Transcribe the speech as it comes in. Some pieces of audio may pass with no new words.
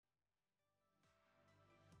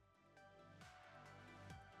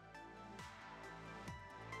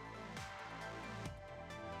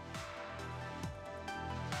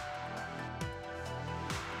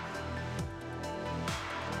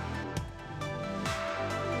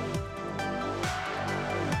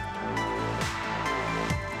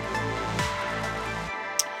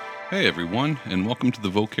Hey everyone, and welcome to the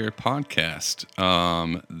Vocare podcast.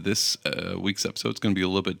 This week's episode is going to be a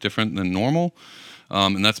little bit different than normal,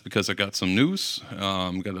 and that's because I got some news.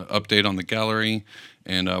 Got an update on the gallery,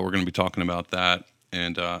 and we're going to be talking about that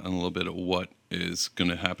and a little bit of what is going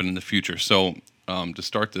to happen in the future. So, to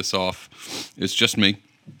start this off, it's just me,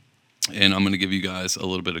 and I'm going to give you guys a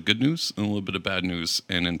little bit of good news and a little bit of bad news,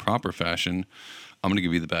 and in proper fashion. I'm going to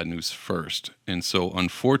give you the bad news first. And so,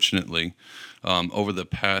 unfortunately, over the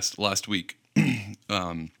last week,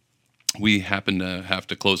 we happen to have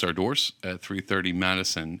to close our doors at 330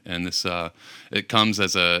 Madison, and this it comes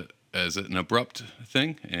as an abrupt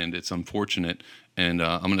thing, and it's unfortunate. And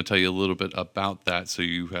I'm going to tell you a little bit about that, so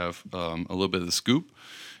you have a little bit of the scoop.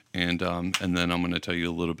 And then I'm going to tell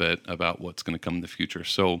you a little bit about what's going to come in the future.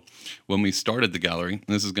 So, when we started the gallery, and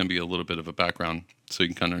this is going to be a little bit of a background, so you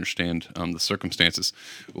can kind of understand the circumstances.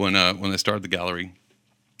 When I started the gallery,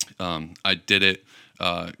 I did it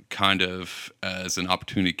kind of as an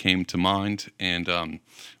opportunity came to mind, and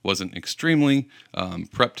wasn't extremely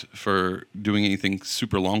prepped for doing anything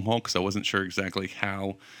super long haul because I wasn't sure exactly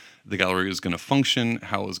how the gallery was going to function,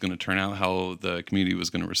 how it was going to turn out, how the community was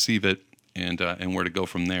going to receive it, and where to go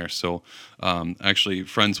from there. So, actually,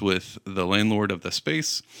 friends with the landlord of the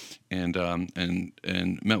space, and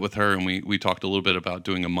met with her, and we talked a little bit about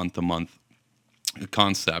doing a month-to-month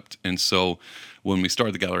concept. And so, when we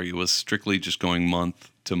started the gallery, it was strictly just going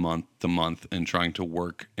month to month to month and trying to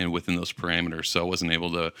work and within those parameters. So I wasn't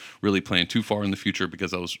able to really plan too far in the future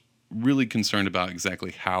because I was really concerned about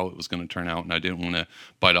exactly how it was going to turn out, and I didn't want to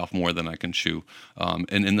bite off more than I can chew. And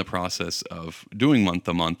in the process of doing month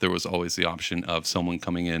to month, there was always the option of someone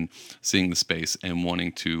coming in, seeing the space, and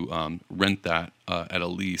wanting to rent that at a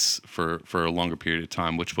lease for a longer period of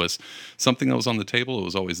time, which was something that was on the table. It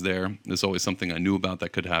was always there. There's always something I knew about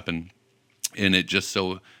that could happen, and it just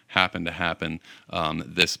so happened to happen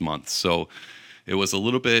this month. So it was a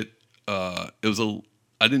little bit. I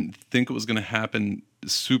didn't think it was going to happen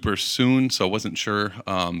super soon, so I wasn't sure.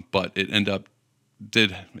 But it ended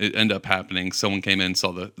up happening. Someone came in,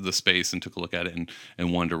 saw the space, and took a look at it,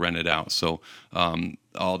 and wanted to rent it out. So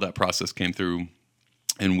all that process came through,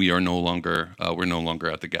 and we're no longer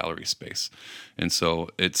at the gallery space. And so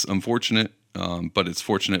it's unfortunate, but it's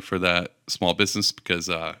fortunate for that small business because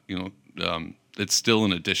it's still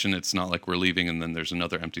an addition. It's not like we're leaving and then there's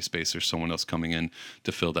another empty space. There's someone else coming in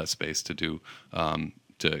to fill that space to do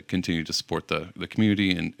to continue to support the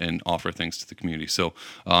community and offer things to the community. So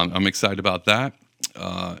I'm excited about that.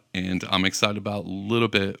 And I'm excited about a little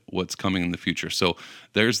bit what's coming in the future. So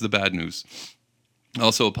there's the bad news. I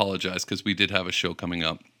also apologize because we did have a show coming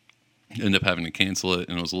up. Ended up having to cancel it,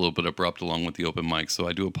 and it was a little bit abrupt along with the open mic. So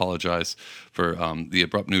I do apologize for the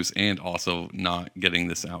abrupt news and also not getting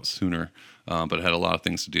this out sooner. But I had a lot of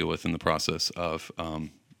things to deal with in the process of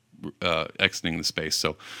exiting the space.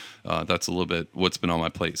 So that's a little bit what's been on my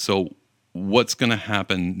plate. So what's going to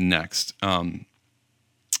happen next?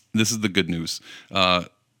 This is the good news. I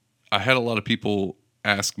had a lot of people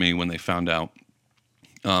ask me when they found out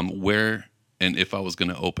where and if I was going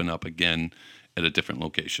to open up again at a different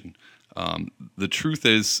location. The truth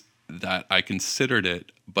is that I considered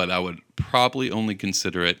it, but I would probably only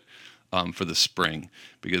consider it for the spring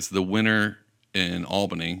because the winter in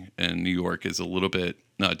Albany and New York is a little bit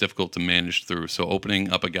difficult to manage through. So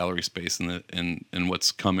opening up a gallery space and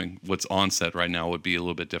what's on set right now would be a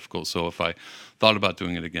little bit difficult. So if I thought about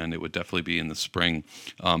doing it again, it would definitely be in the spring.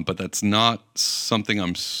 But that's not something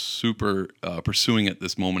I'm super pursuing at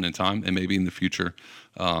this moment in time, and maybe in the future.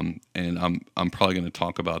 And I'm probably going to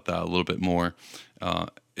talk about that a little bit more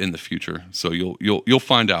in the future. So you'll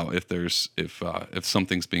find out if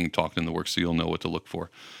something's being talked in the works, so you'll know what to look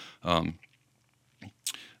for.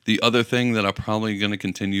 The other thing that I'm probably going to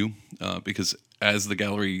continue, because as the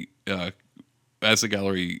gallery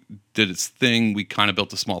did its thing, we kind of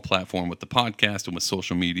built a small platform with the podcast and with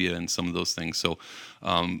social media and some of those things. So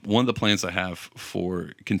one of the plans I have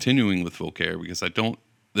for continuing with Vocare, because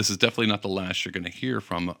this is definitely not the last you're going to hear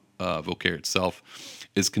from Vocare itself,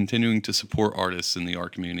 is continuing to support artists in the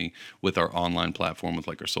art community with our online platform, with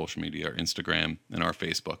like our social media, our Instagram, and our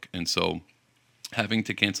Facebook. And so having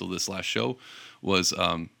to cancel this last show was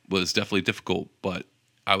definitely difficult, but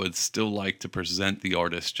I would still like to present the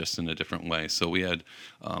artists just in a different way. So we had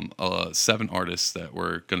 7 artists that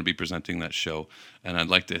were going to be presenting that show, and I'd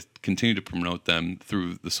like to continue to promote them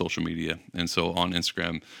through the social media. And so on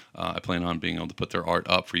Instagram, I plan on being able to put their art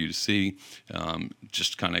up for you to see,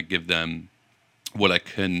 just kind of give them what I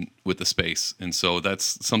can with the space. And so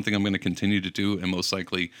that's something I'm going to continue to do, and most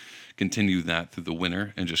likely continue that through the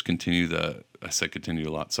winter, and just continue I said continue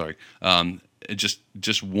a lot, sorry.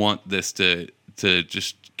 just want this to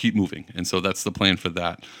just keep moving, and so that's the plan for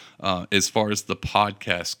that. As far as the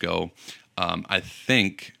podcast go, I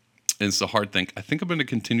think and it's a hard thing. I think I'm going to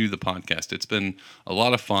continue the podcast. It's been a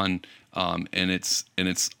lot of fun, and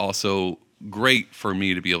it's also great for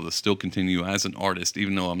me to be able to still continue as an artist,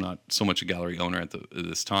 even though I'm not so much a gallery owner at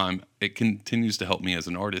this time. It continues to help me as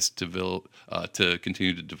an artist to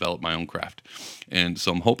continue to develop my own craft, and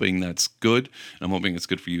so I'm hoping that's good, and I'm hoping it's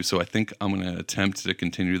good for you. So I think I'm going to attempt to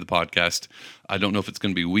continue the podcast. I don't know if it's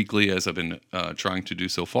going to be weekly, as I've been trying to do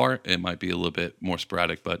so far. It might be a little bit more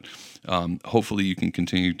sporadic, but hopefully you can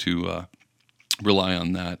continue to rely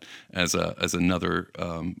on that as another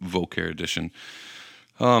Vocare edition.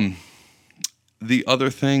 The other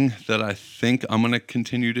thing that I think I'm going to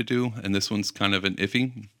continue to do, and this one's kind of an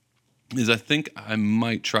iffy, is I think I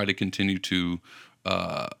might try to continue to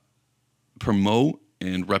promote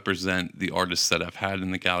and represent the artists that I've had in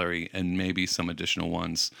the gallery, and maybe some additional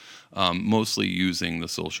ones, mostly using the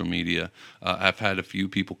social media. I've had a few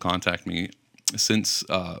people contact me since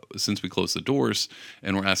we closed the doors,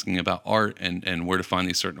 and were asking about art and where to find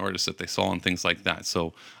these certain artists that they saw and things like that.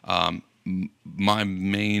 So my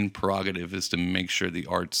main prerogative is to make sure the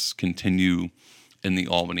arts continue in the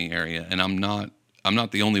Albany area, and I'm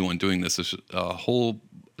not the only one doing this. There's a whole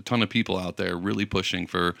ton of people out there really pushing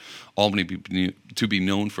for Albany to be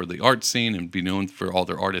known for the art scene and be known for all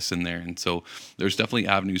their artists in there. And so there's definitely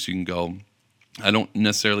avenues you can go. I don't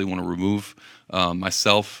necessarily want to remove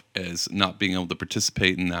myself as not being able to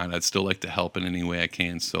participate in that. I'd still like to help in any way I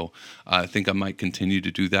can. So I think I might continue to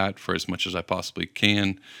do that for as much as I possibly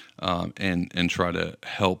can, and try to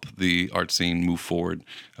help the art scene move forward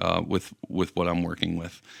with what I'm working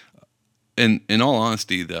with. And in all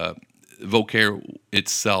honesty, the Vocare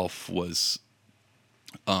itself was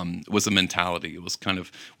a mentality. It was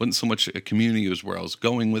wasn't so much a community, it was where I was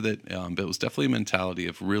going with it. But it was definitely a mentality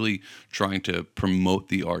of really trying to promote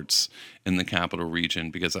the arts in the capital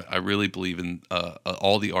region, because I really believe in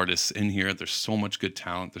all the artists in here. There's so much good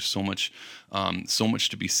talent. There's so much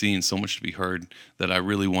to be seen, so much to be heard, that I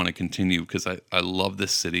really want to continue, because I love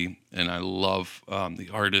this city, and I love the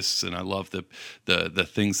artists, and I love the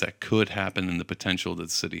things that could happen and the potential that the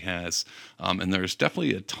city has. And there's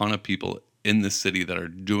definitely a ton of people in this city that are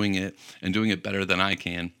doing it, and doing it better than I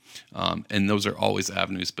can. And those are always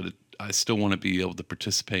avenues, but I still want to be able to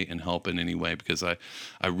participate and help in any way, because I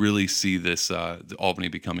really see this Albany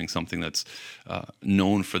becoming something that's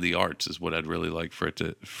known for the arts, is what I'd really like for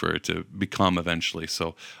it to become eventually.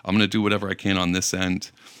 So I'm going to do whatever I can on this end.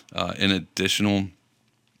 In additional,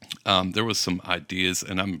 there was some ideas,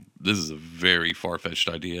 and this is a very far-fetched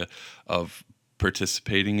idea, of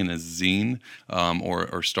participating in a zine,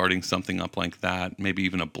 or starting something up like that, maybe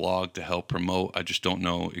even a blog to help promote. I just don't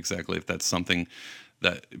know exactly if that's something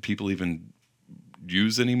that people even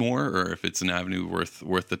use anymore, or if it's an avenue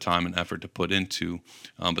worth the time and effort to put into.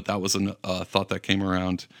 But that was a thought that came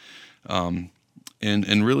around, and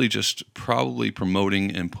really just probably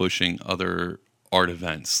promoting and pushing other art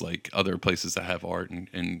events, like other places that have art,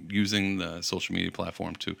 and using the social media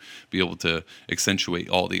platform to be able to accentuate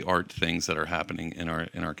all the art things that are happening in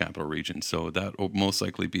our capital region. So that will most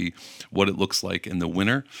likely be what it looks like in the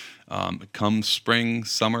winter. Come spring,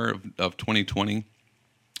 summer of 2020,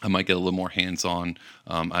 I might get a little more hands-on.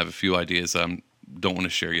 I have a few ideas I don't want to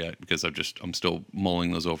share yet, because I'm still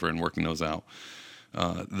mulling those over and working those out.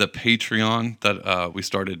 The Patreon that we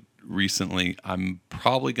started recently, I'm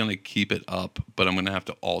probably going to keep it up, but I'm going to have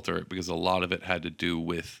to alter it, because a lot of it had to do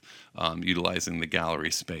with utilizing the gallery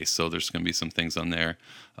space. So there's going to be some things on there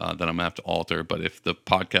that I'm going to have to alter. But if the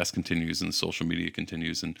podcast continues and the social media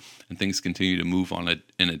continues, and things continue to move on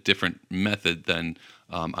in a different method, then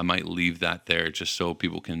I might leave that there, just so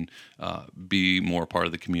people can be more part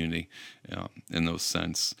of the community in those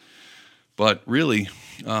sense. But really,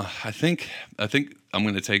 I think I'm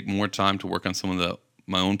going to take more time to work on some of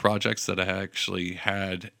my own projects that I actually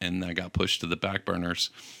had, and that got pushed to the back burners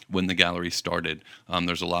when the gallery started.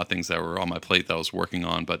 There's a lot of things that were on my plate that I was working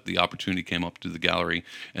on, but the opportunity came up to the gallery,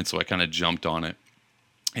 and so I kind of jumped on it.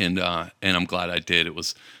 And I'm glad I did. It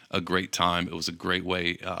was a great time. It was a great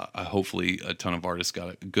way. Hopefully, a ton of artists got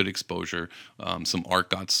a good exposure. Some art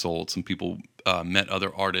got sold. Some people met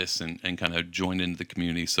other artists and kind of joined into the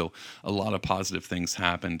community. So a lot of positive things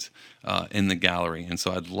happened in the gallery. And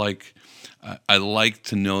so I like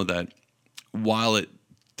to know that while it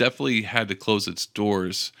definitely had to close its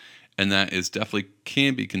doors, and that is definitely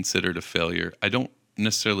can be considered a failure, I don't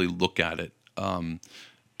necessarily look at it.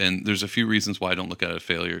 And there's a few reasons why I don't look at it as a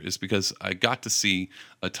failure, is because I got to see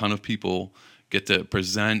a ton of people get to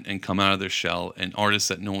present and come out of their shell, and artists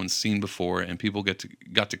that no one's seen before, and people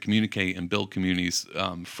got to communicate and build communities,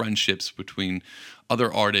 friendships between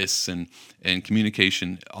other artists, and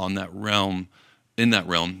communication on that realm. In that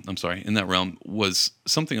realm was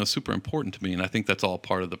something that was super important to me, and I think that's all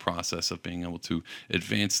part of the process of being able to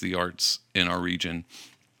advance the arts in our region.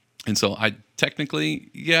 And so I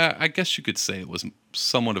technically, yeah, I guess you could say it was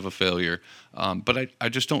somewhat of a failure, but I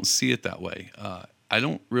just don't see it that way. I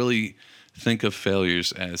don't really think of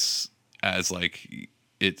failures as like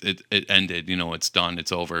it ended, it's done,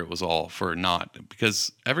 it's over, it was all for naught.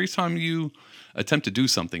 Because every time you attempt to do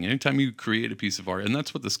something, anytime you create a piece of art, and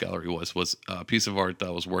that's what this gallery was a piece of art that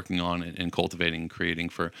I was working on and cultivating and creating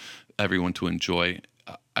for everyone to enjoy.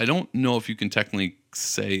 I don't know if you can technically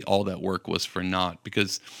say all that work was for naught,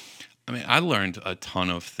 because I mean, I learned a ton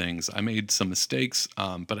of things. I made some mistakes,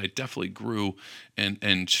 but I definitely grew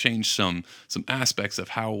and changed some aspects of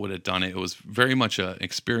how I would have done it. It was very much an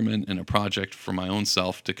experiment and a project for my own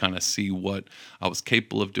self to kind of see what I was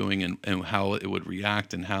capable of doing, and how it would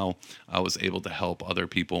react, and how I was able to help other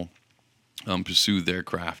people pursue their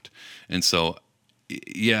craft. And so,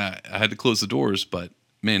 yeah, I had to close the doors, but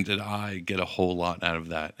man, did I get a whole lot out of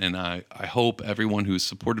that. And I hope everyone who's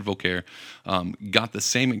supported Vocare got the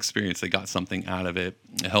same experience. They got something out of it.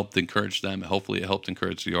 It helped encourage them. Hopefully it helped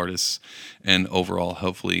encourage the artists. And overall,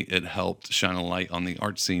 hopefully it helped shine a light on the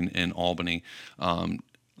art scene in Albany.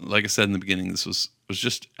 Like I said in the beginning, this was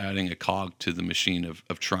just adding a cog to the machine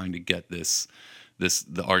of trying to get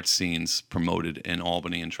the art scenes promoted in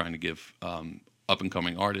Albany, and trying to give up and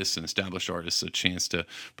coming artists and established artists a chance to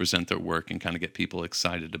present their work and kind of get people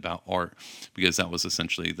excited about art, because that was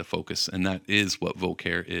essentially the focus, and that is what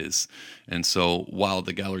Vocare is. And so while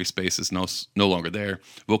the gallery space is no longer there,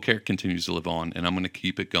 Vocare continues to live on, and I'm going to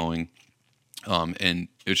keep it going. And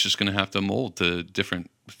it's just going to have to mold to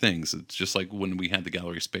different things. It's just like when we had the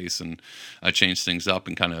gallery space and I changed things up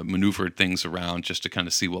and kind of maneuvered things around just to kind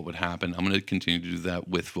of see what would happen. I'm going to continue to do that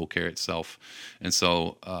with Vocare itself. And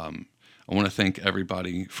so, I want to thank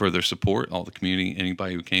everybody for their support, all the community,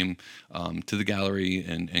 anybody who came to the gallery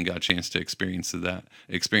and got a chance to experience that,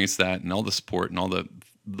 and all the support and all the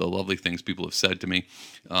lovely things people have said to me,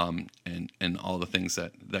 and all the things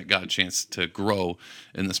that got a chance to grow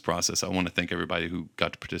in this process. I want to thank everybody who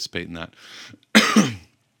got to participate in that.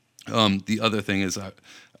 The other thing is,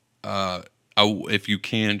 if you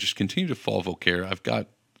can, just continue to follow Vocare. I've got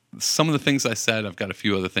some of the things I said. I've got a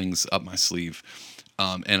few other things up my sleeve.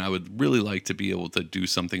 And I would really like to be able to do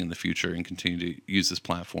something in the future and continue to use this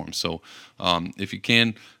platform. So if you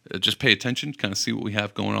can, just pay attention, kind of see what we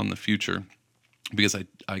have going on in the future, because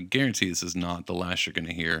I guarantee this is not the last you're going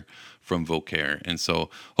to hear from Vocare. And so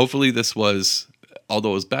hopefully this was,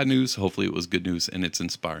 although it was bad news, hopefully it was good news and it's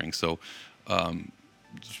inspiring. So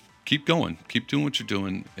just keep going, keep doing what you're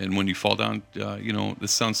doing. And when you fall down,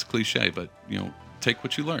 this sounds cliche, but, take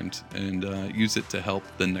what you learned and use it to help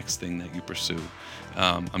the next thing that you pursue.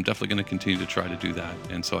 I'm definitely going to continue to try to do that.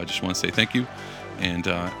 And so I just want to say thank you, and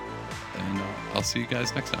I'll see you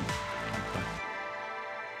guys next time.